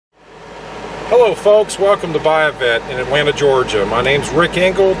Hello folks, welcome to Buy a Vet in Atlanta, Georgia. My name's Rick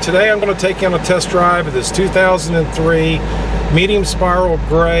Engel. Today I'm going to take you on a test drive of this 2003 medium spiral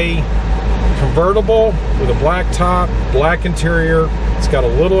gray convertible with a black top, black interior. It's got a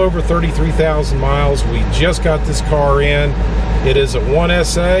little over 33,000 miles. We just got this car in. It is a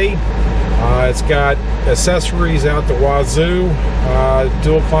 1SA. It's got accessories out the wazoo,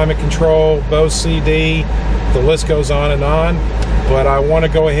 dual climate control, Bose CD, the list goes on and on. But I want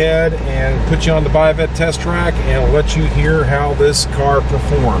to go ahead and put you on the Buy a Vet test track and let you hear how this car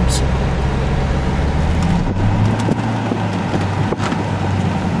performs.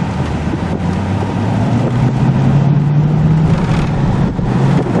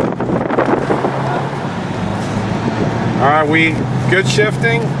 Alright, good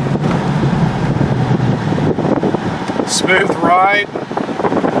shifting, smooth ride.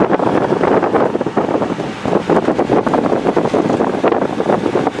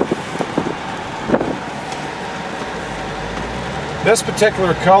 This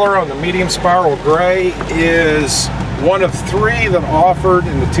particular color on the medium spiral gray is one of three that offered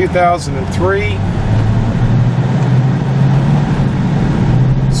in the 2003.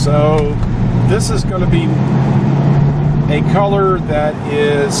 So this is going to be a color that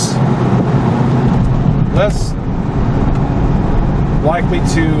is less likely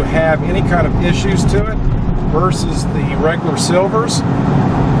to have any kind of issues to it versus the regular silvers.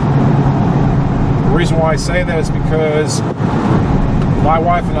 The reason why I say that is because my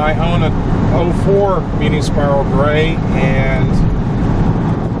wife and I own a 04 medium spiral gray, and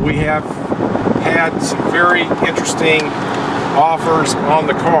we have had some very interesting offers on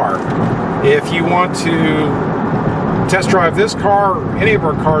the car. If you want to test drive this car or any of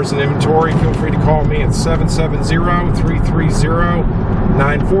our cars in inventory, feel free to call me at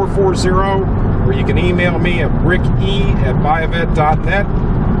 770-330-9440, or you can email me at ricke@buyavet.net.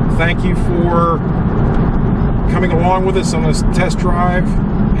 Thank you for coming along with us on this test drive,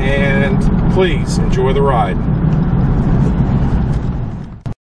 and please enjoy the ride.